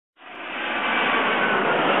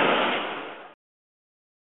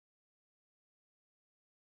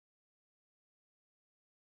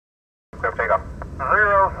clear takeoff.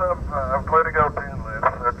 075, clear to go 10 left.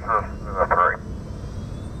 That's 3.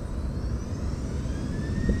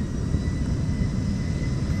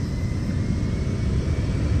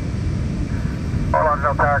 Fort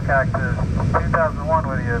Lauderdale Tower cactus 2001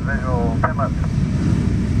 with you, visual 10 left.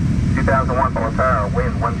 2001 Fort Tower,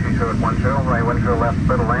 wind 120 right 10 left,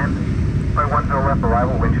 clear to land. Right 10 left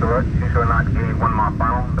arrival, wind chill alert, 20 knots, gaining 1 mile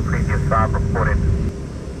final. The previous stop reported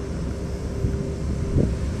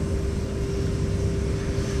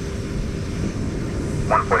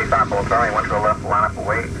 145 Fort Tower, 10 left, line up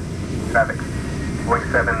away. Traffic. Going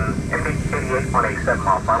 7, MD 88.87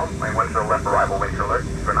 mile final. Right 10 left arrival, wind chill alert,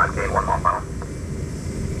 20 knots, gaining 1 mile final.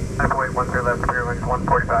 Wait, 10 left, clear wings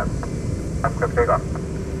 145. Up, clear takeoff.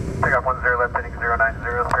 Takeoff 10 left, heading 090,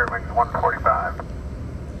 clear wings 145.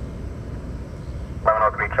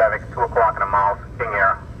 1103 traffic, 2 o'clock in a mile, King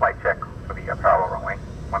Air, flight check for the parallel runway,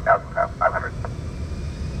 1,500.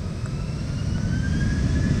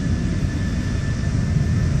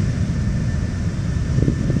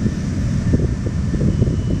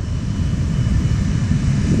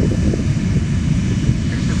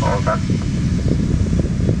 Follows that.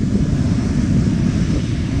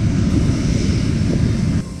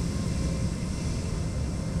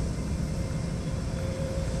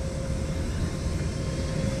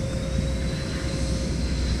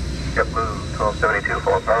 Blue 1272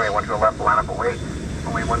 Fort Lauderdale, 1 to the left, line up away.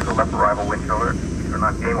 Only 1 to the left arrival, wind chill alert. You're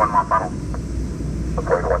not gaining 1 mile final.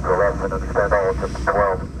 Deployed 1 to the left, and understand all, it's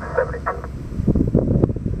 1272.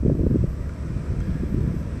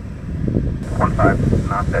 15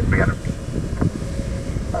 knots at 300 feet.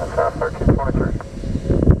 South 1323.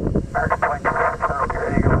 American plane confirmed, you're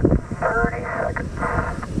Eagle at 30 seconds.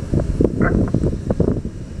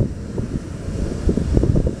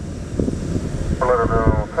 Fort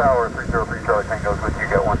Lauderdale Tower 303 Charlie Tango's with you,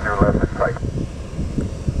 got 10 left at sight.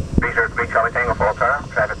 303 Charlie Tango, Fort Tower,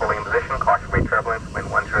 traffic holding in position, caution rate turbulence, wind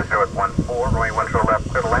 100 at 14, runway 10 left,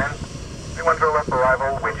 clear to land. 310 left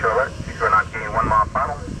arrival, wind chill alert, 20 not gaining 1 mile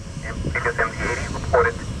final. Previous MT80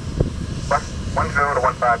 reported plus 10 to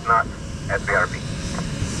 15 knots at 300 feet.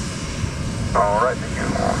 All right, thank you.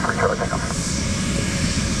 3 Charlie Tango.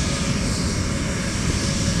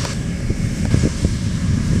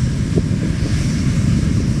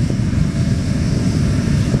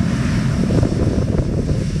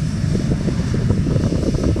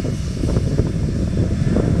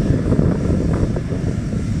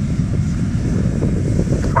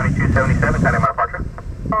 Kind of departure.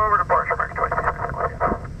 Over departure, American 27.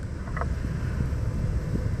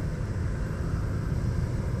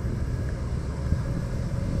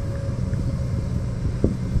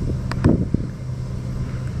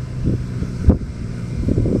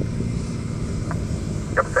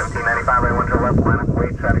 Yep, 1795, right 1 to the left, line up away,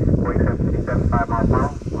 traffic 47.75 mile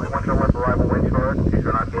final. Only 1 to the left arrival, wind chill alert,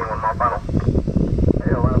 you're not gaining 1 mile final.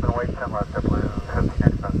 Hey, line up and wait, 10 left, blue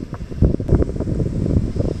 1795.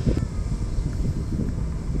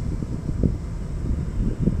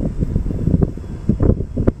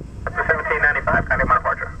 1795, kind of my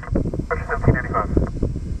departure. 1795.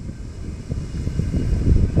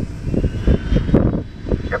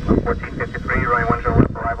 Yep, 1453, right 1 to the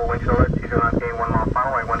left, arrival, wind chill alert, you're not gaining 1 mile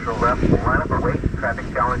final, right 1 to the left, line up or wait, traffic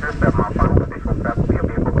challenger, 7 mile final, additional traffic will be a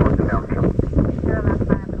vehicle crossing downfield. Yeah, that's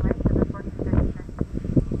fine, the way to the 1453.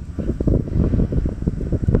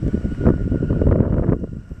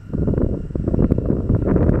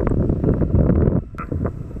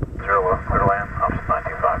 0 left, clear to land, option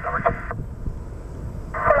 925, number 2.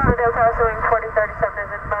 Fort Lauderdale Tower, showing 4037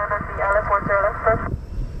 is inbound at the LS 10 left first.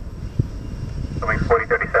 Doing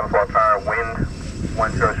 4037 Fort Tower, wind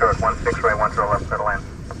 10 short, 16 right, 10 left, clear to land.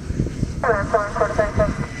 And showing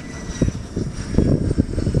 4037.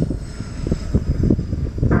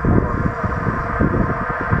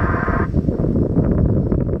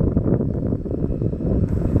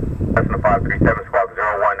 Cessna 537 squawk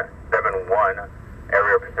 0171,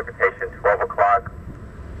 area precipitation 12 o'clock,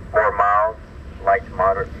 4 miles, light to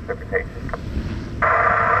moderate precipitation.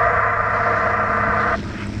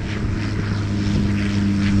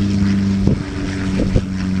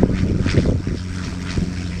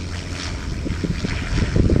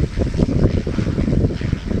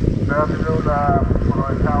 Afternoon,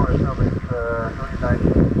 Runway Tower is number 390.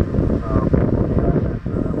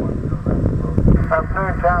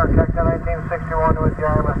 Afternoon, Tower, Cactus 1961 with the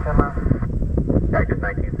ILS 10 left. Cactus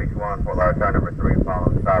 1961, Fort Lauderdale Tower, number 3,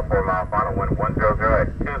 following star 4 mile final, wind 100 at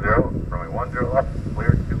 20, runway 10 left,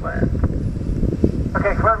 clear to land.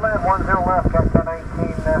 Okay, clear to land, 10 left, Cactus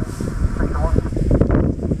 1961.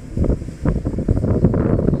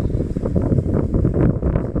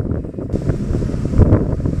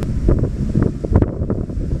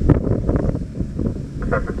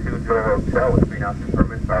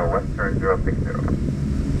 left, turn 060.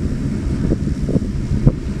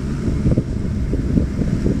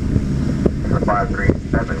 For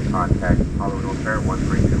 537, contact Hollywood Fair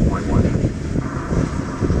 132.1.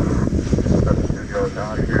 720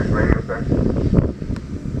 Dodge, here's radio, sir.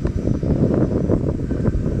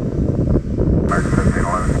 American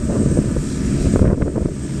 1511.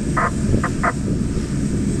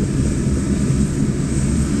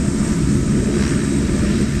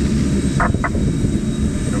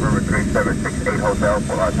 November 3768 Hotel,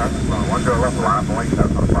 Fort Lauderdale, 10 left, line up and wait,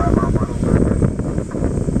 that's on 5 mile final.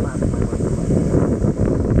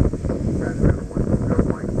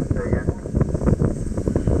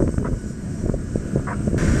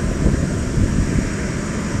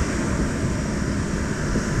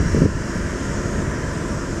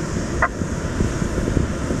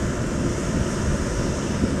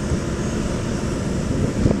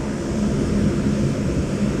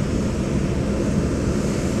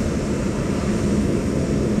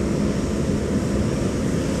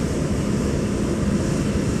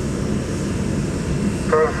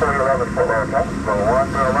 Fort Lauderdale, go 1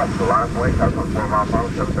 to the left, the line wait, that's on 4 mile final,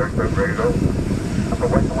 737, ready to go. Up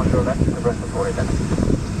and wait, 1 to the left, the rest of 40 minutes.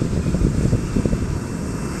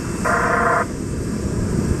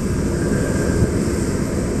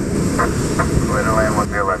 Way to land 1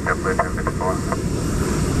 to the left, JetBlue 1054.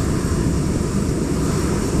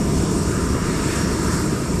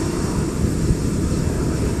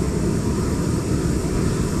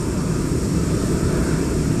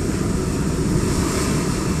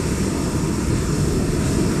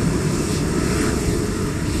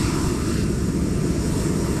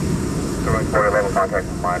 Contact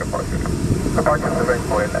my departure. Departure to range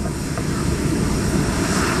 411.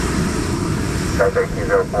 That's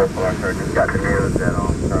 1804 for our sir. Just got the news that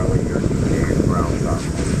Charlie, your TK is ground stop.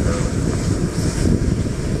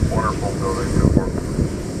 Wonderful building, beautiful.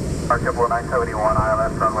 Archipel 971,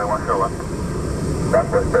 ILS, runway 10 left.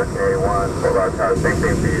 Southwest 1381, Fort Lauderdale, same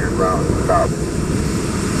thing for your ground stop.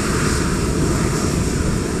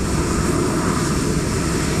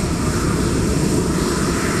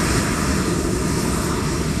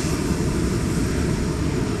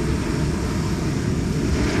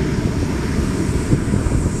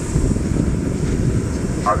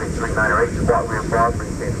 August 398, squat reinforced,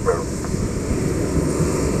 maintain through.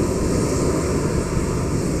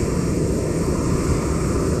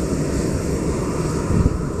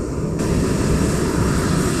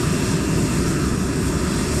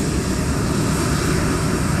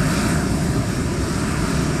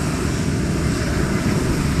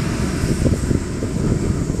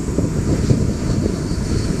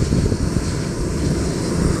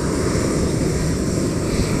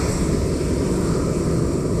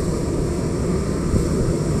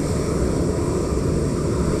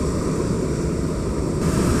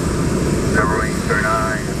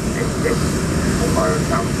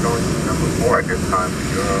 At this time,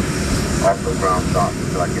 you're off the ground stop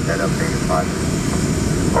until I get that updated 5.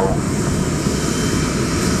 Oh.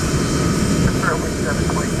 Runway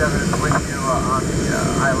 727 is with you on the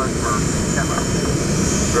island for 10 miles.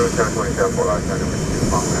 Runway 727, Fort Lauderdale,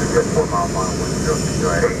 just 4 mile final, 106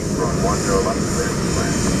 at 8, run 10 left, clear to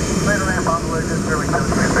land. Later ramp on the way, just runway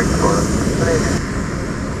 726, Florida.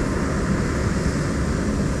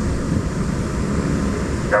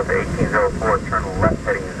 Delta 1804, turn left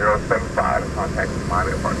heading 075 and contact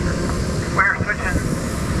Miami departure. We're switching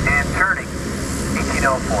and turning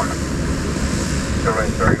 1804. Runway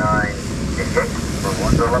 3988, from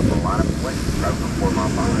 1 to left, line up and wait. That's a 4 mile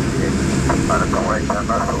final. Line up and wait, 10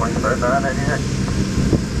 miles to wing, 3988.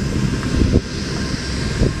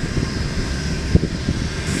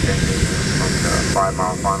 5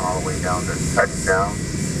 mile final all the way down to touchdown.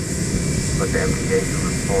 Put the MTA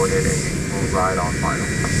reported and move right on final.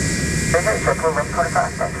 Hey, Central left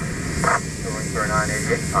 25, thanks. Going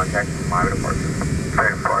 3988, contact Miami departure.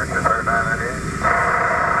 Same departure, 3988.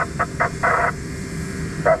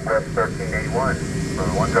 Southwest 1381.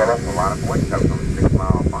 From 1 to left, we'll line up and wait. That was on the 6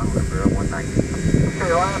 mile final at 190.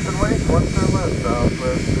 Okay, line up and wait. 1 to left,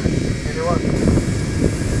 Southwest 1381.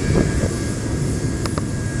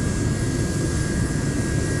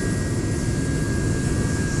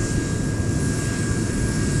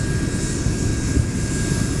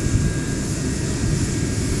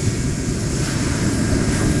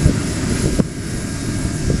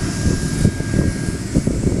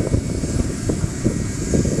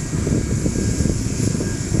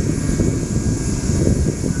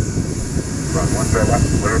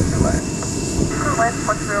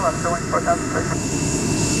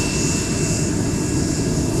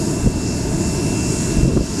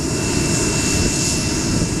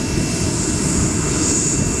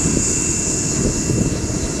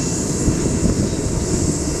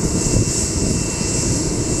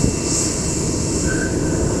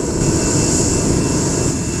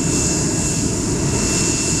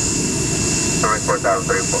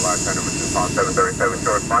 turn number 2, on 737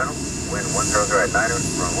 short final. Wind 100 at 9er,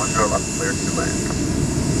 run 10 left, clear to land.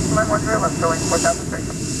 Line 10 left, showing 4,000 feet.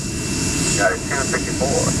 Got it,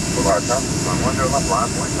 264. Full hard top, run 10 left,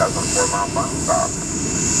 line point, that's on 4 mile final, stop.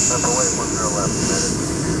 Runway 10 left, United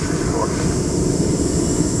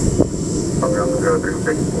 224. Up around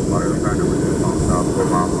 036, full hard turn number 2, on stop,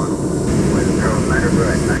 4 mile final. Wind 09 at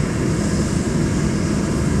 9.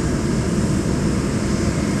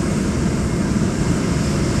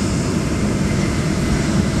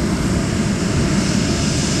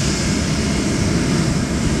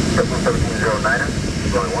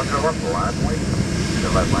 Going 10 left, line point,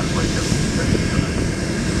 the left line point,